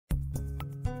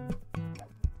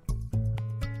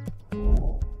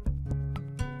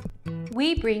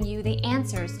We bring you the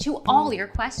answers to all your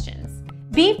questions.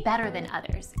 Be better than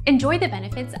others. Enjoy the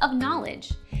benefits of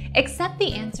knowledge. Accept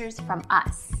the answers from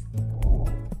us.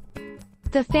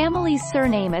 The family's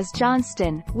surname is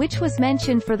Johnston, which was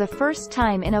mentioned for the first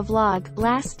time in a vlog,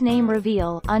 Last Name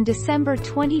Reveal, on December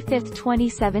 25,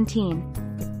 2017.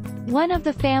 One of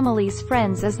the family's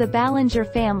friends is the Ballinger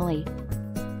family.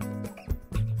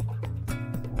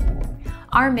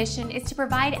 Our mission is to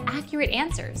provide accurate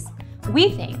answers. We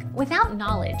think without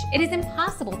knowledge, it is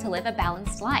impossible to live a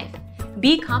balanced life.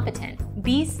 Be competent,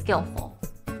 be skillful.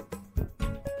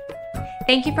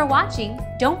 Thank you for watching.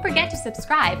 Don't forget to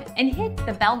subscribe and hit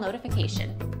the bell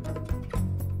notification.